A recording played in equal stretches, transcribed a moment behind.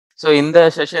So இந்த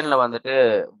செஷன்ல வந்துட்டு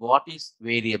what is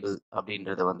variable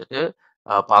அப்படின்றத வந்துட்டு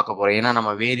பார்க்க போறோம். ஏன்னா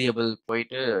நம்ம வேரியபிள்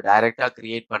போயிட்டு டைரக்டா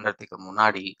கிரியேட் பண்றதுக்கு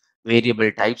முன்னாடி வேரியபிள்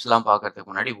டைப்ஸ்லாம் பார்க்கறதுக்கு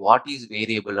முன்னாடி வாட் இஸ்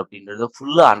வேரியபிள் அப்படின்றத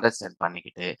ஃபுல்லா அண்டர்ஸ்டாண்ட்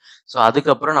பண்ணிக்கிட்டு ஸோ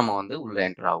அதுக்கப்புறம் நம்ம வந்து உள்ள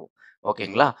என்டர் ஆகும்.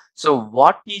 ஓகேங்களா? So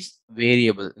what is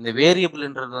variable? இந்த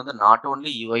வேரியபிள்ன்றது வந்து not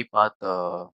only UiPath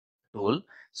tool.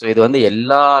 So இது வந்து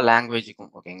எல்லா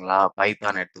லாங்குவேஜுக்கும் ஓகேங்களா?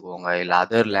 பைத்தான் எடுத்துக்கோங்க, இல்லை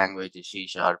other language C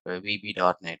sharp,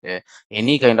 VB.NET,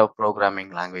 any kind of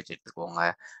programming language எடுத்துக்கோங்க.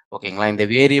 ஓகேங்களா? இந்த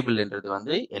வேரியபிள்ன்றது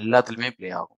வந்து எல்லாத்துலயுமே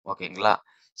ப்ளே ஆகும். ஓகேங்களா?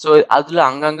 ஸோ அதுல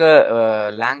அங்கங்க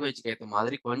லாங்குவேஜ்க்கு ஏற்ற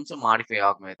மாதிரி கொஞ்சம் மாடிஃபை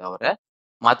ஆகுமே தவிர,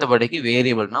 மற்றபடிக்கு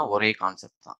வேரியபிள்னா ஒரே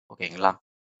கான்செப்ட் தான். ஓகேங்களா?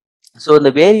 ஸோ இந்த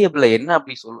வேரியபிள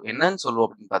என்னன்னு சொல்லுவோம்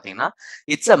அப்படின்னு பார்த்தீங்கன்னா,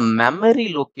 இட்ஸ் அ மெமரி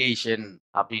லொகேஷன்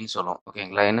அப்படின்னு சொல்லுவோம்.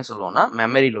 ஓகேங்களா? என்ன சொல்லுவோம்னா,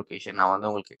 மெமரி லொகேஷன். நான் வந்து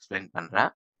உங்களுக்கு எக்ஸ்பிளைன்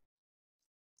பண்றேன்.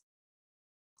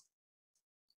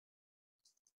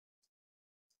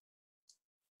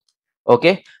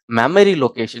 ஓகே. மெமரி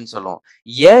லொகேஷன் சொல்லுவோம்.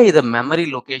 ஏன் இத மெமரி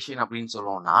லொகேஷன் அப்படின்னு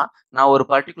சொல்லுவோம்னா, நான் ஒரு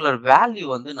பர்ட்டிகுலர் வேல்யூ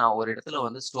வந்து நான் ஒரு இடத்துல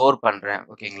வந்து ஸ்டோர் பண்றேன்.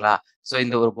 ஓகேங்களா? ஸோ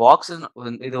இந்த ஒரு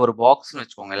இது ஒரு பாக்ஸ்ன்னு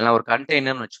வச்சுக்கோங்க. இல்லன்னா ஒரு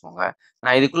கண்டெய்னர்ன்னு வச்சுக்கோங்க.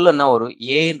 நான் இதுக்குள்ள நான் ஒரு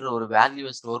ஏன்ற ஒரு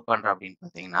வேல்யூவ ஸ்டோர் பண்றேன் அப்படின்னு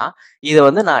பார்த்தீங்கன்னா,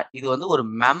 இது வந்து ஒரு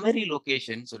மெமரி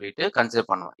லொகேஷன் சொல்லிட்டு கன்சிடர்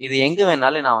பண்ணுவேன். இது எங்க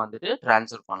வேணாலும் நான் வந்துட்டு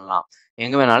ட்ரான்ஸ்ஃபர் பண்ணலாம்.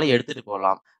 எங்க வேணாலும் எடுத்துட்டு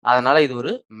போலாம். அதனால இது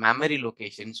ஒரு மெமரி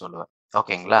லொகேஷன் சொல்லுவேன்.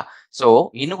 ஓகேங்களா? ஸோ,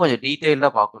 இன்னும் கொஞ்சம் டீட்டெயில்டா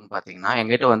பார்க்கணும்னு பார்த்தீங்கன்னா,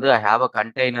 என்கிட்ட வந்து ஐ ஹேவ் அ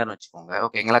கண்டெய்னர்ன்னு வச்சுக்கோங்க.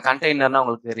 ஓகேங்களா? கண்டெய்னர்னா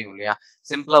உங்களுக்கு தெரியும் இல்லையா?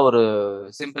 சிம்பிளா ஒரு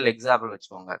சிம்பிள் எக்ஸாம்பிள்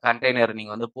வச்சுக்கோங்க. கண்டெய்னர்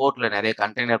நீங்க வந்து போர்ட்ல நெறைய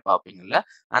கண்டெய்னர் பார்ப்பீங்கல்ல,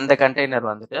 அந்த கண்டெய்னர்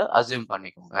வந்துட்டு அஸ்யூம்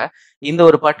பண்ணிக்கோங்க. இந்த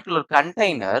ஒரு பர்ட்டிகுலர்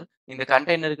கண்டெய்னர், இந்த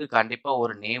கண்டெய்னருக்கு கண்டிப்பா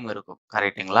ஒரு நேம் இருக்கும்.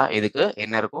 கரெக்ட்டுங்களா? இதுக்கு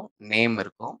என்ன இருக்கும்? நேம்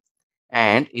இருக்கும்.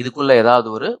 அண்ட் இதுக்குள்ள ஏதாவது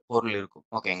ஒரு பொருள் இருக்கும்.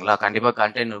 ஓகேங்களா? கண்டிப்பா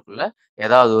கண்டெய்னருக்குள்ள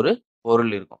ஏதாவது ஒரு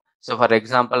பொருள் இருக்கும். ஸோ ஃபார்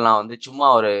எக்ஸாம்பிள் நான் வந்து சும்மா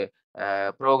ஒரு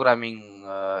புரோகிராமிங்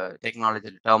டெக்னாலஜி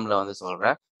டேர்ம்ல வந்து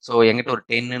சொல்றேன். ஸோ என்கிட்ட ஒரு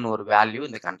 10ன்னு ஒரு வேல்யூ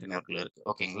இந்த கண்டெய்னருக்குள்ள இருக்கு.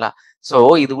 ஓகேங்களா? ஸோ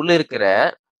இது உள்ள இருக்கிற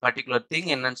பர்ட்டிகுலர் திங்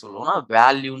என்னன்னு சொல்லுவோம்னா,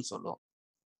 வேல்யூன்னு சொல்லுவோம்.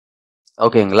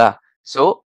 ஓகேங்களா? ஸோ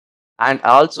அண்ட்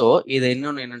ஆல்சோ இது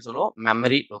இன்னொன்னு என்னன்னு சொல்லுவோம்,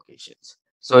 மெமரி லொகேஷன்ஸ்.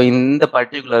 ஸோ இந்த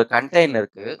பர்ட்டிகுலர்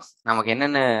கண்டெய்னருக்கு நமக்கு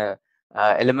என்னென்ன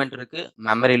எலிமெண்ட் இருக்கு,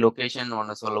 மெமரி லொகேஷன்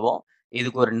ஒண்ணு சொல்லுவோம்.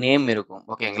 இதுக்கு ஒரு நேம் இருக்கும்.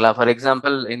 ஓகேங்களா? ஃபார்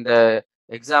எக்ஸாம்பிள் இந்த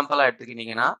எக்ஸாம்பிளா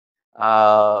எடுத்துக்கிட்டீங்கன்னா, ஆ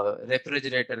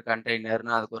ரெஃப்ரிஜிரேட்டர்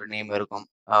கண்டெய்னர்ன்னு அதுக்கு ஒரு நேம் இருக்கும்.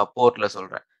 போர்ட்ல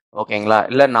சொல்றேன். ஓகேங்களா?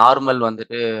 இல்ல நார்மல்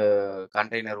வந்துட்டு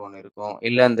கண்டெய்னர் ஒண்ணு இருக்கும்.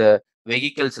 இல்ல இந்த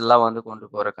வெஹிக்கிள்ஸ் எல்லாம் வந்து கொண்டு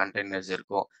போற கண்டெய்னர்ஸ்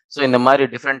இருக்கும். ஸோ இந்த மாரி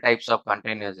டிஃபரெண்ட் டைப்ஸ் ஆஃப்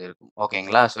கண்டெய்னர்ஸ் இருக்கும்.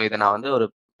 ஓகேங்களா? ஸோ இத நான் வந்து ஒரு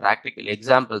பிராக்டிகல்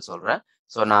எக்ஸாம்பிள் சொல்றேன்.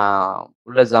 ஸோ நான்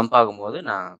உள்ள ஜம்ப் ஆகும்போது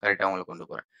நான் கரெக்ட்டா உங்களுக்கு கொண்டு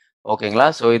போறேன். ஓகேங்களா?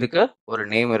 ஸோ இதுக்கு ஒரு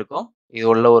நேம் இருக்கும். இது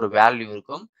உள்ள ஒரு வேல்யூ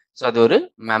இருக்கும். ஸோ அது ஒரு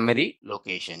மெமரி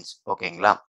லொகேஷன்ஸ்.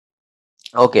 ஓகேங்களா?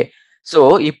 ஓகே. ஸோ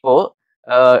இப்போ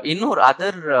இன்னொரு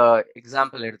அதர்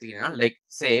எக்ஸாம்பிள் எடுத்தீங்கன்னா, லைக்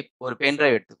ஒரு பென்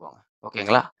டிரைவ் எடுத்துக்கோங்க.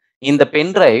 ஓகேங்களா? இந்த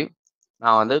பென் டிரைவ்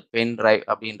நான் வந்து பென் டிரைவ்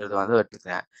அப்படின்றது வந்து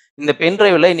எடுத்துக்கிறேன். இந்த பென்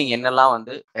டிரைவ்ல நீங்க என்னெல்லாம்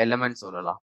வந்து எலிமெண்ட்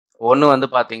சொல்லலாம்? ஒண்ணு வந்து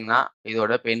பார்த்தீங்கன்னா,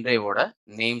 இதோட பென் டிரைவோட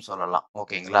நேம் சொல்லலாம்.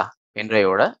 ஓகேங்களா? Pen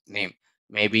டிரைவோட name.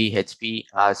 Maybe HP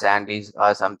Sandy's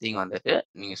something வந்துட்டு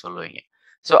நீங்க சொல்லுவீங்க.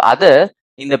 ஸோ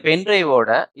இந்த பென் டிரைவோட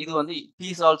இது வந்து it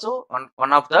is also one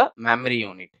one of the memory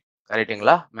unit.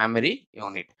 கரெக்ட்டுங்களா? Memory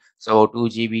unit. ஸோ 2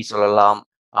 ஜிபி சொல்லலாம்.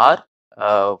 ஆர்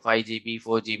 5 ஜிபி,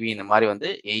 4 ஜிபி இந்த மாரி வந்து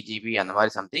 8 ஜிபி அந்த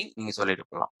மாரி சம்திங் நீங்க சொல்லிட்டு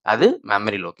போலாம். அது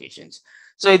மெமரி லொகேஷன்ஸ்.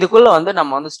 ஸோ இதுக்குள்ள வந்து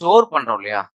நம்ம வந்து ஸ்டோர் பண்றோம்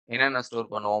இல்லையா? என்னென்ன ஸ்டோர்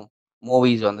பண்ணுவோம்?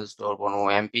 மூவிஸ் வந்து ஸ்டோர்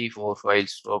பண்ணுவோம். MP4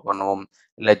 ஃபைல்ஸ் ஸ்டோர் பண்ணுவோம்.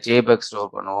 இல்ல JPEG ஸ்டோர்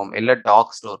பண்ணுவோம். இல்ல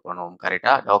டாக் ஸ்டோர் பண்ணுவோம்.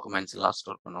 கரெக்ட்டா? டாக்குமெண்ட்ஸ் எல்லாம்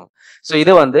ஸ்டோர் பண்ணுவோம். ஸோ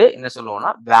இத வந்து என்ன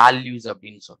சொல்லுவோம்னா, வேல்யூஸ்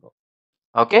அப்படின்னு சொல்லுவோம்.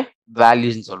 ஓகே.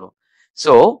 வேல்யூஸ்ன்னு சொல்லுவோம்.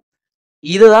 ஸோ,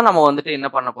 இதுதான் நம்ம வந்துட்டு என்ன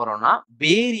பண்ண போறோம்னா,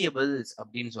 வேரியபிள்ஸ்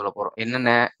அப்படின்னு சொல்லப் போறோம்.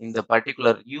 என்னென்ன இந்த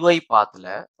பர்ட்டிகுலர் UiPathல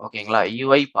ஓகேங்களா?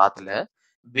 UiPathல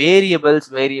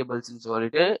வேரியபிள்ஸ்ன்னு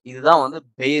சொல்லிட்டு இதுதான் வந்து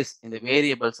பேஸ். இந்த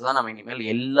வேரியபிள்ஸ் தான் நம்ம இனிமேல்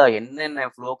என்னென்ன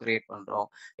ஃப்ளோ கிரியேட் பண்றோம்.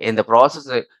 இந்த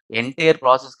என்டையர்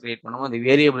ப்ராசஸ் கிரியேட் பண்ணும்போது இந்த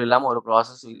வேரியபிள் இல்லாம ஒரு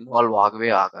ப்ராசஸ் இன்வால்வ் ஆகவே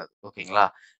ஆகாது. ஓகேங்களா?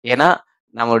 ஏன்னா,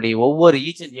 நம்மளுடைய ஒவ்வொரு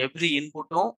each and every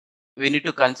இன்புட்டும் we need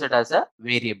two consider as a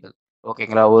variable.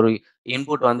 ஓகேங்களா? ஒரு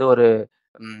இன்புட் வந்து ஒரு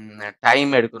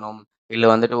டைம் எடுக்கணும். இல்ல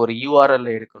வந்துட்டு ஒரு URL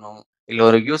எடுக்கணும். இல்ல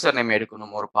ஒரு யூசர் நேம்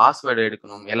எடுக்கணும். ஒரு பாஸ்வேர்ட்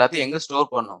எடுக்கணும். எல்லாத்தையும் எங்க ஸ்டோர்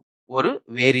பண்ணணும்? ஒரு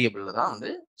வேரியபிள்ல தான் வந்து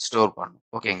ஸ்டோர் பண்ணணும்.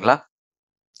 ஓகேங்களா?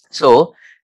 ஸோ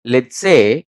லெட்ஸ் சே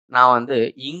நான்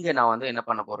வந்து என்ன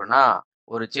பண்ண போறேன்னா,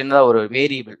 ஒரு சின்னதா ஒரு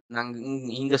வேரியபிள் நாங்க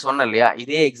இங்க சொன்னேன் இல்லையா?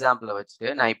 இதே எக்ஸாம்பிள வச்சுட்டு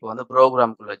நான் இப்போ வந்து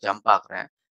ப்ரோகிராம்க்குள்ள ஜம்ப் ஆகுறேன்.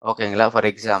 ஓகேங்களா? For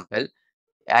example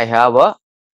I have a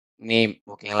name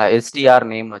ஓகேங்களா? எஸ்டிஆர்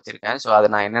நேம்னு வச்சிருக்கேன். ஸோ அத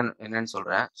நான் என்னன்னு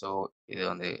சொல்றேன். ஸோ இது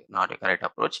வந்து not a correct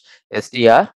approach.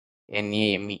 STR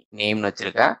நேம்னு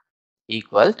வச்சிருக்கேன்.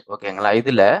 ஈக்குவல் ஓகேங்களா?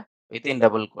 இதுல வித்தின்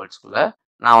டபுள் கோட்ஸ்க்குள்ள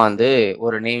நான் வந்து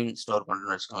ஒரு நேம் ஸ்டோர்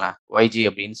பண்றேன்னு வச்சுக்கோங்களேன். YG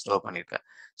அப்படின்னு ஸ்டோர் பண்ணியிருக்கேன்.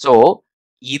 ஸோ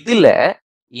இதுல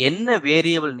என்ன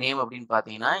வேரியபிள் நேம் அப்படின்னு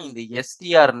பார்த்தீங்கன்னா, இந்த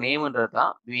str நேம்ன்றது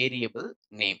தான் வேரியபிள்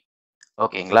நேம்.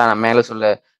 ஓகேங்களா? நான்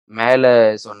மேல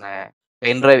சொன்ன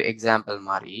பென்டிரைவ் எக்ஸாம்பிள்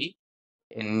மாரி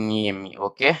NEME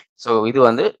ஓகே. ஸோ இது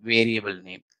வந்து வேரியபிள்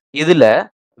நேம். இதுல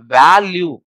வேல்யூ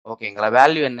ஓகேங்களா?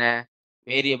 வேல்யூ என்ன?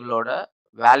 வேரியபிளோட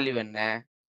வேல்யூ என்ன?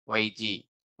 YG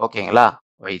ஓகேங்களா?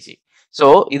 YG. ஸோ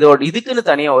இதுக்குன்னு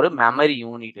தனியா ஒரு மெமரி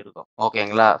யூனிட் இருக்கும்.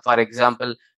 ஓகேங்களா? ஃபார்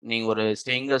எக்ஸாம்பிள் நீங்க ஒரு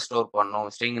ஸ்ட்ரிங்க ஸ்டோர் பண்ணணும்.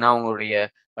 ஸ்ட்ரிங்னா உங்களுடைய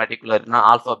பர்ட்டிகுலர்னா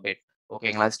ஆல்பாபெட்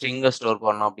ஓகேங்களா? ஸ்ட்ரிங்க ஸ்டோர்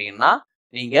பண்ணணும் அப்படின்னா,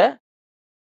 நீங்க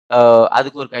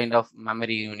அதுக்கு ஒரு கைண்ட் ஆஃப்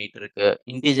மெமரி யூனிட் இருக்கு.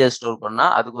 இன்டிஜர் ஸ்டோர் பண்ணா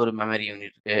அதுக்கு ஒரு மெமரி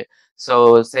யூனிட் இருக்கு. ஸோ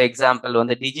எக்ஸாம்பிள்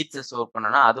வந்து டிஜிட்ஸ ஸ்டோர்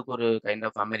பண்ணனா அதுக்கு ஒரு கைண்ட்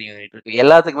ஆஃப் மெமரி யூனிட் இருக்கு.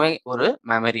 எல்லாத்துக்குமே ஒரு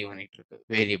மெமரி யூனிட் இருக்கு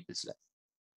வேரியபிள்ஸ்ல.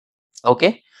 ஓகே.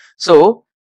 ஸோ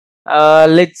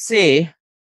லெட்ஸ் சே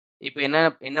இப்ப என்ன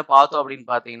என்ன பார்த்தோம் அப்படின்னு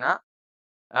பார்த்தீங்கன்னா,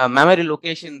 மெமரி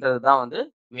லொகேஷன்ன்றது தான் வந்து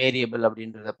வேரியபிள்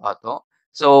அப்படின்றத பார்த்தோம்.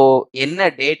 ஸோ என்ன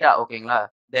டேட்டா ஓகேங்களா?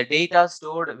 The data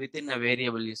stored within a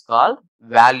variable is called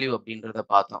value அப்படின்றத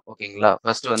பார்த்தோம். ஓகேங்களா?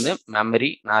 ஃபர்ஸ்ட் வந்து மெமரி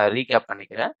நான் ரீகேப்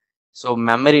பண்ணிக்கிறேன். ஸோ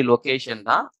மெமரி லொகேஷன்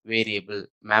தான் வேரியபிள்.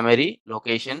 மெமரி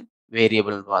லொகேஷன்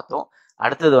வேரியபிள்னு பார்த்தோம்.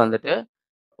 அடுத்தது வந்துட்டு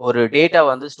ஒரு டேட்டா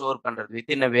வந்து ஸ்டோர் பண்றது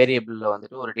வித்தின் அ வேரியபிள்ல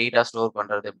வந்துட்டு ஒரு டேட்டா ஸ்டோர்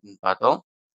பண்றது அப்படின்னு பார்த்தோம்.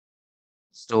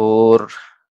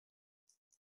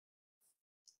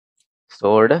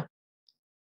 Stored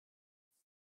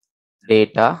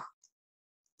data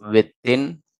within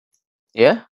a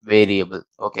variable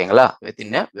ஓகேங்களா?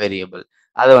 Within a variable.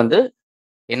 அத வந்து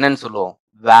என்னன்னு சொல்லுவோம்?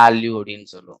 வேல்யூ அப்படின்னு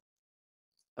சொல்லுவோம்.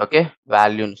 ஓகே.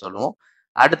 வேல்யூன்னு சொல்லுவோம்.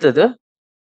 அடுத்தது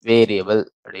வேரியபிள்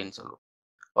அப்படின்னு சொல்லுவோம்.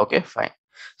 Okay fine.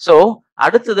 ஸோ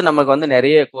அடுத்தது நமக்கு வந்து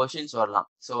நிறைய கொஸ்டின்ஸ் வரலாம்.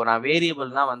 ஸோ நான்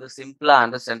வேரியபிள்னா வந்து சிம்பிளா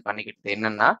அண்டர்ஸ்டாண்ட் பண்ணிக்கிட்டது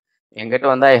என்னன்னா, என்கிட்ட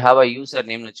வந்து ஐ ஹேவ் அ யூசர்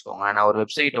நேம்னு வச்சுக்கோங்க. நான் ஒரு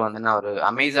வெப்சைட் வந்து நான் ஒரு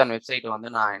அமேசான் வெப்சைட் வந்து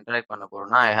நான் இன்டராக்ட் பண்ண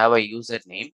போறேன்னா, I have a user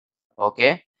name. Okay.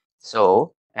 So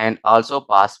and also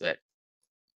password.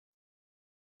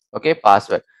 Okay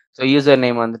password. So user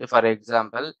name வந்துட்டு ஃபார்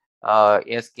எக்ஸாம்பிள்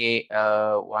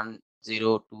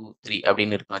SK1023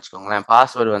 அப்படின்னு இருக்குன்னு வச்சுக்கோங்களேன்.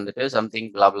 பாஸ்வேர்டு வந்துட்டு சம்திங்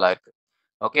பிளாபிளா இருக்கு.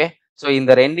 ஓகே. ஸோ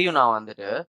இந்த ரெண்டையும் நான் வந்துட்டு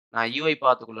நான்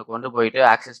UiPathக்குள்ள கொண்டு போயிட்டு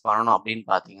ஆக்சஸ் பண்ணணும் அப்படின்னு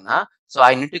பார்த்தீங்கன்னா, so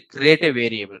I need to create a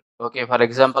variable. Okay. For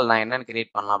example நான் என்னன்னு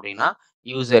கிரியேட் பண்ணலாம் அப்படின்னா,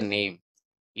 user name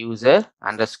user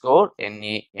underscore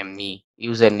NAME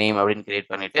user name அப்படின்னு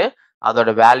கிரியேட் பண்ணிட்டு அதோட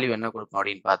வேல்யூ என்ன கொடுக்கும்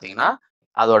அப்படின்னு பார்த்தீங்கன்னா,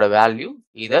 அதோட வேல்யூ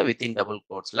இதை வித்தின் டபுள்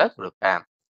கோட்ஸ்ல கொடுப்பேன்.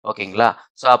 ஓகேங்களா?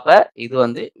 ஸோ அப்ப இது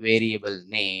வந்து variable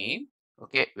name.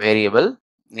 Okay. Variable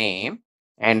name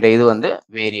and இது வந்து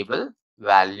வேரியபிள்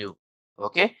வேல்யூ.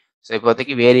 ஓகே. ஸோ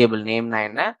இப்போதைக்கு வேரியபிள் நேம்னா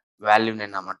என்ன, வேல்யூன்னு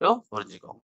என்ன மட்டும்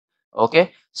புரிஞ்சுக்கோங்க. ஓகே.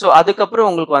 ஸோ அதுக்கப்புறம்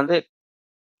உங்களுக்கு வந்து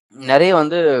நிறைய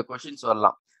வந்து கொஸ்டின்ஸ்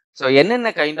வரலாம். ஸோ என்னென்ன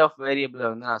கைண்ட் ஆஃப் வேரியபிள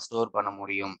வந்து நான் ஸ்டோர் பண்ண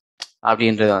முடியும்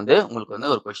அப்படின்றது வந்து உங்களுக்கு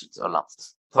வந்து ஒரு கொஸ்டின்ஸ் வரலாம்.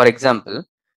 ஃபார் எக்ஸாம்பிள்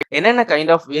என்னென்ன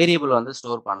கைண்ட் ஆஃப் வேரியபிள் வந்து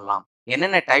ஸ்டோர் பண்ணலாம்?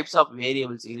 என்னென்ன டைப்ஸ் ஆஃப்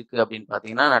வேரியபிள்ஸ் இருக்கு அப்படின்னு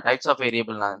பார்த்தீங்கன்னா, நான் டைப்ஸ் ஆஃப்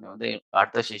வேரியபிள் நான் வந்து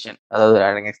அடுத்த செஷன் அதாவது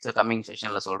நெக்ஸ்ட் கம்மிங்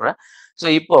செஷன்ல சொல்றேன். ஸோ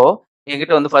இப்போ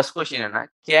என்கிட்ட வந்து ஃபர்ஸ்ட் கொஸ்டின் என்ன?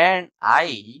 Can I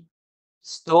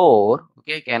store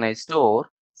can I store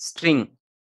string?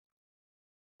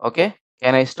 Okay.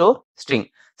 Can I store string?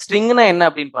 ஸ்ட்ரிங்னா என்ன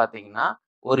அப்படின்னு பார்த்தீங்கன்னா,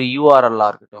 ஒரு URL-ஆ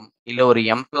இருக்கட்டும், இல்ல ஒரு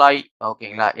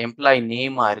ஓகேங்களா? எம்ப்ளாயி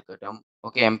நேமா இருக்கட்டும்.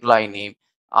 Okay. Employee name,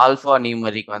 alpha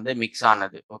numeric வந்து மிக்ஸ்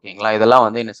ஆனது. ஓகேங்களா? இதெல்லாம்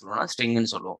வந்து என்ன சொல்லுவோம்னா,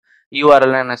 ஸ்ட்ரிங்ன்னு சொல்லுவோம்.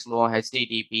 URL-னா என்ன சொல்லுவோம்?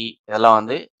 HTTP இதெல்லாம்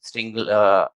வந்து ஸ்ட்ரிங்கில்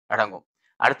அடங்கும்.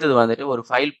 அடுத்தது வந்துட்டு ஒரு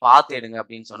ஃபைல் பாத் எடுங்க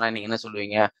அப்படின்னு சொன்னா நீங்க என்ன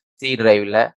சொல்லுவீங்க? சி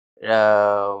டிரைவ்ல அ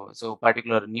ஸோ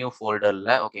பர்ட்டிகுலர் நியூ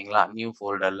ஃபோல்டர்ல ஓகேங்களா? நியூ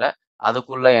ஃபோல்டர்ல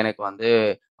அதுக்குள்ள எனக்கு வந்து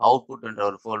அவுட்புட்ன்ற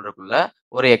ஒரு ஃபோல்டருக்குள்ள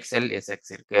ஒரு எக்ஸெல்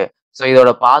எஸ்எக்ஸ் இருக்கு. ஸோ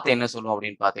இதோட பாத் என்ன சொல்லுவோம்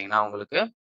அப்படின்னு பார்த்தீங்கன்னா, உங்களுக்கு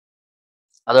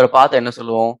அதோட பாத் என்ன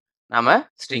சொல்லுவோம்? நாம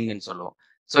ஸ்ட்ரிங்ன்னு சொல்லுவோம்.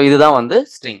 ஸோ இதுதான் வந்து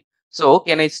string. So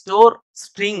can I store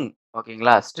string?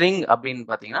 ஓகேங்களா? ஸ்ட்ரிங் அப்படின்னு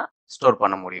பார்த்தீங்கன்னா, ஸ்டோர்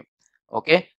பண்ண முடியும்.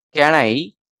 Okay. Can I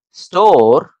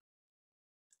store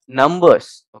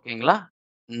numbers? ஓகேங்களா?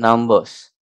 Numbers.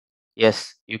 S,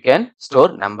 you can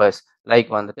store numbers. Like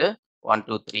வந்துட்டு 1,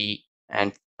 2, 3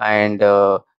 அண்ட் அண்ட்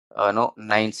நோ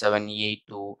 9, 7, 8,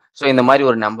 2 ஸோ இந்த மாதிரி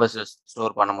ஒரு நம்பர்ஸ்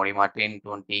ஸ்டோர் பண்ண முடியுமா? 10,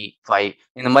 20, 5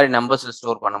 இந்த மாதிரி நம்பர்ஸ்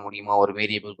ஸ்டோர் பண்ண முடியுமா ஒரு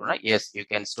வேரியபிள்குள்ள? S, you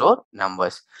can store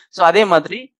numbers. So அதே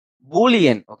மாதிரி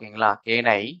பூலியன் ஓகேங்களா? Can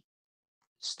I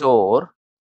store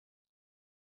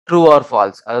true or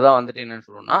false? அதுதான் வந்துட்டு என்னன்னு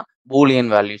சொல்லுவோம்னா, பூலியன்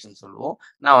வேல்யூஸ்ன்னு சொல்லுவோம்.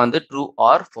 நான் வந்து ட்ரூ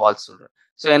ஆர் ஃபால்ஸ் சொல்றேன்.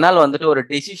 ஸோ என்னால வந்துட்டு ஒரு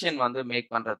டெசிஷன் வந்து மேக்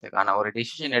பண்றதுக்கான ஒரு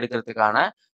டெசிஷன் எடுக்கிறதுக்கான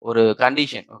ஒரு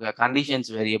கண்டிஷன் கண்டிஷன்ஸ்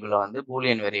வேரியபிள வந்து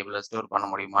பூலியன் வேரியபிள ஸ்டோர் பண்ண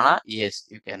முடியுமானா, எஸ்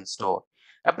யூ கேன் ஸ்டோர்.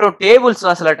 அப்புறம்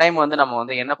டேபிள்ஸ்லாம் சில டைம் வந்து நம்ம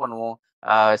வந்து என்ன பண்ணுவோம்?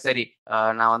 சரி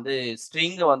நான் வந்து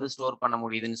ஸ்ட்ரிங்க வந்து ஸ்டோர் பண்ண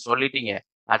முடியுதுன்னு சொல்லிட்டீங்க.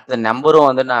 அடுத்த நம்பரும்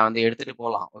வந்து நான் வந்து எடுத்துட்டு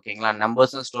போகலாம். ஓகேங்களா?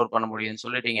 நம்பர்ஸும் ஸ்டோர் பண்ண முடியும்னு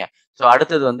சொல்லிட்டீங்க. ஸோ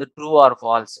அடுத்தது வந்து ட்ரூ ஆர்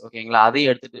ஃபால்ஸ். ஓகேங்களா?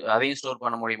 அதையும் ஸ்டோர்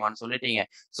பண்ண முடியுமான்னு சொல்லிட்டீங்க.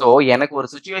 ஸோ எனக்கு ஒரு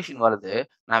சிச்சுவேஷன் வருது.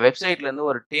 நான் வெப்சைட்ல இருந்து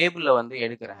ஒரு டேபிள வந்து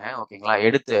எடுக்கிறேன். ஓகேங்களா?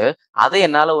 எடுத்து அதை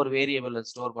என்னால ஒரு வேரியபிள்ல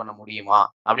ஸ்டோர் பண்ண முடியுமா?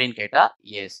 அப்படின்னு கேட்டா,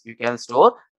 S you can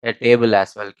store a table as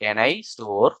well. Can I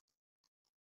store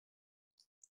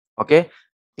okay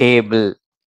table?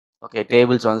 Okay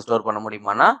tables வந்து ஸ்டோர் பண்ண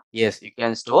முடியுமானா S you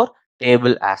can store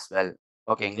table as well.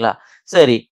 ஓகேங்களா?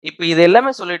 சரி, இப்போ இது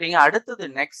எல்லாமே சொல்லிட்டீங்க. அடுத்தது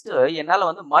நெக்ஸ்ட் என்னால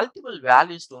வந்து மல்டிபிள்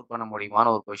வேல்யூ ஸ்டோர் பண்ண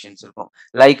முடியுமான்னு ஒரு கொஸ்டின்ஸ் இருக்கும்.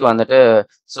 லைக் வந்துட்டு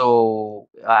so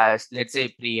let's say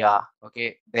Priya, okay,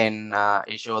 தென்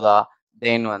யசோதா,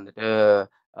 தென் வந்துட்டு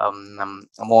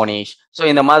மோனிஷ். ஸோ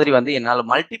இந்த மாதிரி வந்து என்னால்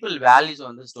மல்டிபிள் வேல்யூஸ்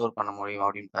வந்து ஸ்டோர் பண்ண முடியும்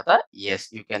அப்படின்னு பார்த்தா S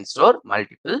you can store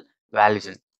multiple values.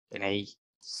 Can I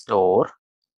store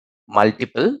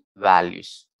multiple values?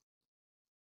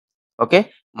 Okay,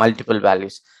 multiple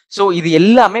values. So இது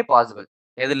எல்லாமே பாசிபிள்.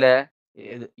 எதுல?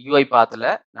 UiPathல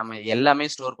நம்ம எல்லாமே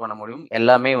ஸ்டோர் பண்ண முடியும்.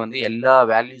 எல்லாமே வந்து எல்லா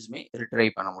வேல்யூஸுமே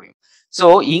ரிட்ரைவ் பண்ண முடியும். ஸோ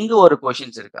இங்க ஒரு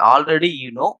கொஸ்டின்ஸ் இருக்கு. Already you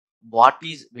know what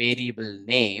is variable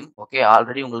name. Okay,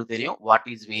 already உங்களுக்கு தெரியும் what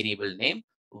is variable name,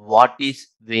 what is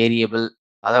variable,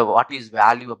 அதாவது வாட் இஸ்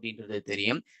வேல்யூ அப்படின்றது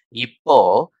தெரியும். இப்போ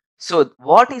so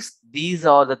what is these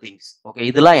are the things. Okay,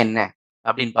 இதெல்லாம் என்ன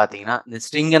அப்படின்னு பார்த்தீங்கன்னா, இந்த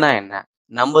ஸ்ட்ரிங்னா என்ன,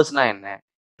 நம்பர்ஸ்னா என்ன,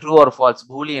 ட்ரூ ஆர் ஃபால்ஸ்,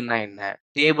 பூலியன்னா என்ன,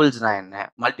 டேபிள்ஸ்னா என்ன,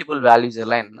 மல்டிபிள் வேல்யூஸ்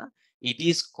எல்லாம் என்ன, it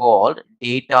is called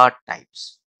data types.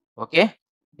 Okay,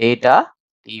 data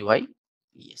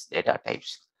டிஒய்எஸ் data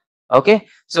types. Okay,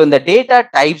 so இந்த டேட்டா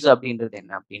டைப்ஸ் அப்படின்றது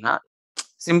என்ன அப்படின்னா,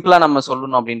 சிம்பிளா நம்ம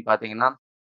சொல்லணும் அப்படின்னு பார்த்தீங்கன்னா,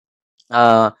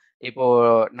 இப்போ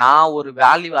நான் ஒரு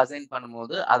வேல்யூ அசைன்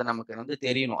பண்ணும்போது அது நமக்கு வந்து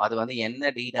தெரியணும். அது வந்து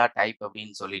என்ன டேட்டா டைப்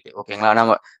அப்படின்னு சொல்லிட்டு. ஓகேங்களா?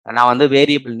 நான் வந்து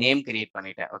வேரியபிள் நேம் கிரியேட்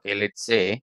பண்ணிட்டேன். ஓகே, லெட்ஸ் சே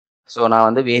ஸோ நான்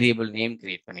வந்து வேரியபிள் நேம்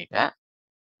கிரியேட் பண்ணிட்டேன்.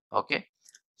 ஓகே,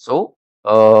 ஸோ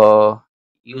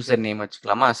யூசர் நேம்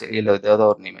வச்சுக்கலாமா? சரி, இல்லை ஏதோ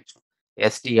ஒரு நேம் வச்சுக்கோங்க.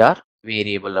 எஸ்டிஆர்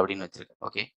வேரியபிள் அப்படின்னு வச்சிருக்கேன்.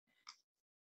 Okay,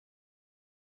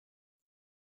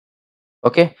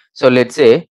 okay, so let's say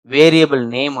variable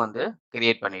name வந்து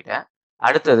கிரியேட் பண்ணிட்டேன்.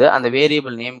 அடுத்தது அந்த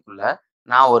வேரியபிள் நேம்குள்ள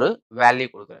நான் ஒரு வேல்யூ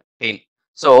கொடுக்குறேன் 10.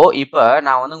 ஸோ இப்போ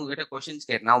நான் வந்து உங்ககிட்ட கொஸ்டின்ஸ்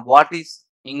கேட்டேன். வாட் இஸ்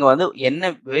இங்க வந்து என்ன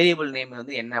வேரியபிள் நேம்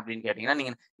வந்து என்ன அப்படின்னு கேட்டீங்கன்னா,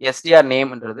 நீங்க எஸ்டிஆர்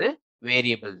நேம்ன்றது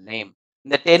வேரியபிள் நேம்.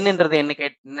 இந்த 10ன்றது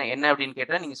என்ன அப்படின்னு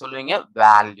கேட்டா நீங்க சொல்லுவீங்க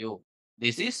value.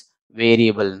 This is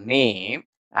variable name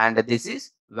and this is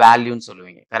வேல்யூன்னு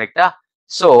சொல்லுவீங்க. கரெக்டா?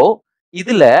 ஸோ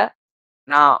இதுல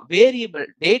நான் வேரியபிள்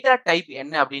டேட்டா டைப்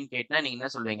என்ன அப்படின்னு கேட்டா நீங்க என்ன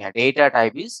சொல்லுவீங்க? டேட்டா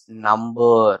டைப் இஸ்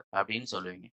நம்பர் அப்படின்னு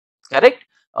சொல்லுவீங்க. Correct?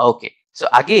 Okay, so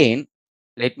again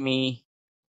let me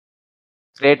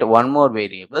create one more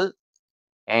variable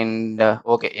and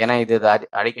okay, ஏன்னா இது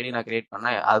அடிக்கடி நான் கிரியேட்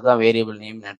பண்ணா அதுதான் வேரியபிள்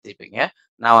நேம் எடுத்துப்பீங்க.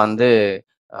 நான் வந்து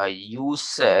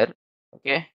யூசர்,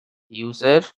 ஓகே,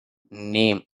 யூசர்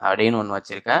நேம் அப்படின்னு ஒன்று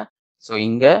வச்சிருக்கேன். ஸோ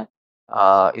இங்க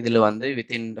இதுல வந்து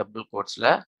வித்தின் டபுள் கோட்ஸ்ல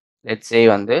லெட்ஸ் சே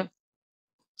வந்து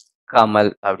கமல்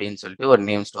அப்படின்னு சொல்லிட்டு ஒரு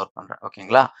நேம் ஸ்டோர் பண்றேன்.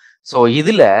 ஓகேங்களா? ஸோ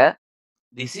இதுல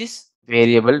திஸ் இஸ்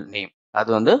வேரியபிள் நேம், அது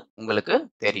வந்து உங்களுக்கு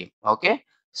தெரியும். Okay,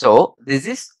 so this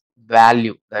is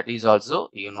value, that is also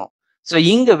you know. So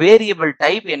இங்க வேரியபிள்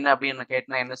டைப் என்ன அப்படின்னு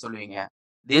கேட்டா என்ன சொல்லுவீங்க?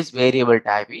 This variable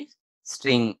type is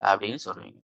string அப்படின்னு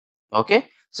சொல்லுவீங்க. Okay,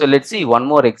 so let's see one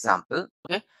more example.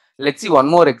 Okay, let's see one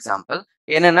more example.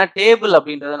 என்னன்னா table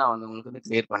அப்படின்றத நான் வந்து உங்களுக்கு வந்து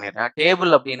கிளியர் பண்ணிடுறேன்.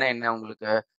 டேபிள் அப்படின்னா என்ன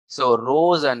உங்களுக்கு? So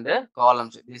rose and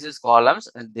columns, this is columns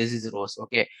and this is rose.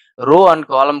 Okay, row and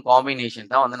காலம் காம்பினேஷன்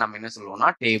தான் வந்து நம்ம என்ன சொல்லுவோம்னா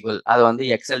டேபிள். அது வந்து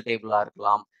எக்ஸல் டேபிளா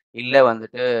இருக்கலாம், இல்ல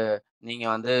வந்துட்டு நீங்க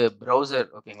வந்து ப்ரௌசர்,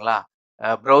 ஓகேங்களா,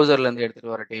 ப்ரௌசர்ல இருந்து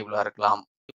எடுத்துட்டு வர டேபிளா இருக்கலாம்.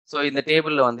 ஸோ இந்த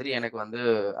டேபிள்ல வந்துட்டு எனக்கு வந்து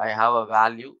I have a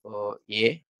value A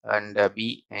and B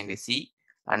and C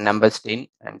and numbers 10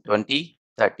 and 20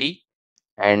 30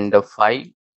 and 5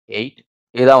 8.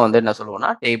 இதுதான் வந்து என்ன சொல்லுவோம்னா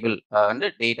டேபிள் வந்து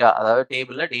டேட்டா, அதாவது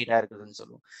டேபிள்ல டேட்டா இருக்குதுன்னு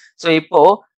சொல்லுவோம். ஸோ இப்போ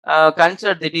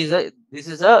consider this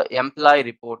is a employee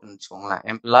ரிப்போர்ட்னு வச்சுக்கோங்களேன்.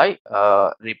 Employee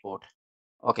report.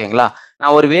 ஓகேங்களா?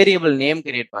 நான் ஒரு வேரியபிள் நேம்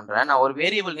கிரியேட் பண்றேன். நான் ஒரு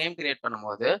வேரியபிள் நேம் கிரியேட்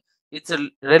பண்ணும்போது இட்ஸ்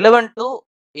ரெலவென்ட் டு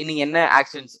நீங்க என்ன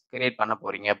ஆக்ஷன்ஸ் கிரியேட் பண்ண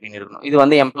போறீங்க அப்படின்னு இருக்கணும். இது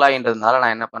வந்து எம்ப்ளாயின்றதுனால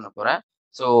நான் என்ன பண்ண போறேன்?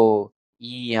 ஸோ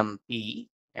இஎம்பி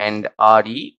அண்ட்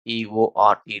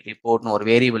ஆர்இபிஓஆர்டி ரிப்போர்ட்னு ஒரு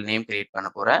வேரியபிள் நேம் கிரியேட் பண்ண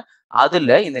போறேன்.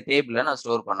 அதுல இந்த டேபிள நான்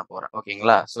ஸ்டோர் பண்ண போறேன்.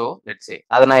 ஓகேங்களா? ஸோ லெட்ஸ் சே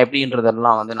அதை நான்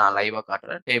எப்படின்றதெல்லாம் வந்து நான் லைவா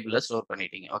காட்டுறேன். டேபிள்ல ஸ்டோர்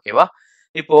பண்ணிட்டீங்க. ஓகேவா?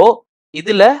 இப்போ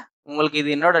இதுல உங்களுக்கு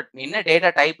இது என்ன டேட்டா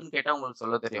டைப்னு கேட்டா உங்களுக்கு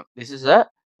சொல்ல தெரியும். This is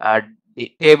a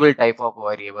table type of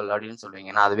variable அப்படின்னு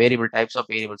சொல்லுவீங்க. நான் அது வேரியபிள் டைப்ஸ் ஆஃப்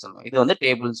வேரியபிள் சொல்லுவேன். இது வந்து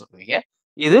டேபிள்னு சொல்லுவீங்க.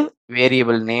 இது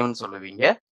வேரியபிள் நேம்னு சொல்லுவீங்க.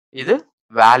 இது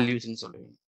வேல்யூஸ்ன்னு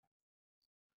சொல்லுவீங்க.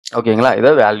 ஓகேங்களா?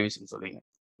 இதை வேல்யூஸ்ன்னு சொல்லுவீங்க.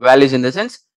 வேல்யூஸ் இன் த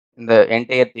சென்ஸ் இந்த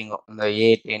என்டையர் திங் இந்த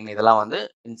A10 இதெல்லாம் வந்து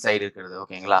இன்சைடு இருக்கிறது.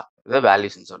 ஓகேங்களா? இதை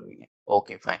வேல்யூஸ்ன்னு சொல்லுவீங்க.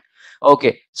 Okay fine. ஓகே.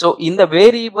 ஸோ இந்த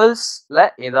வேரியபிள்ஸ்ல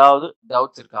ஏதாவது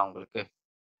டவுட்ஸ் இருக்கா உங்களுக்கு?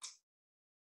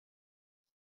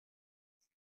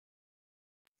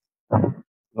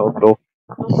 No, bro.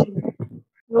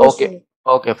 Okay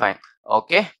okay fine.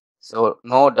 Okay. So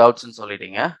no டவுட்ஸ்ன்னு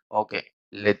சொல்லிட்டீங்க. ஓகே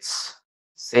லெட்ஸ்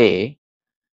சே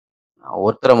நான்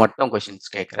ஒருத்தரை மட்டும்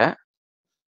கொஷின்ஸ் கேட்குறேன்.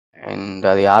 அண்ட்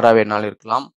அது யாரா வேணாலும்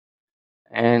இருக்கலாம்.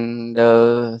 அண்ட்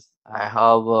ஐ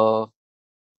ஹாவ்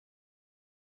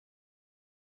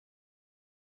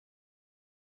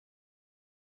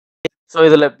ஸோ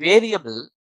இதுல வேரியபிள்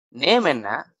நேம் என்ன,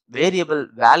 வேரியபிள்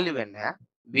வேல்யூ என்ன,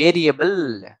 வேரியபிள்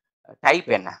டைப்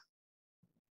என்ன?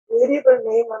 வேரியபிள்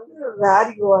நேம் வந்து var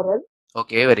URL.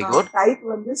 Okay very good. Type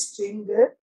வந்து string.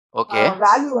 ஓகே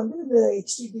வேல்யூ வந்து இந்த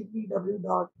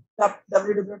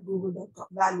http://www.google.com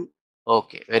value.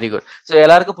 Okay very good. So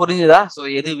எல்லாருக்கும் புரிஞ்சுதா? ஸோ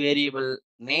எது வேரியபிள்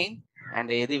நேம்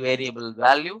அண்ட் எது வேரியபிள்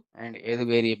வேல்யூ அண்ட் எது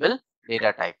வேரியபிள்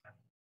டேட்டா டைப்?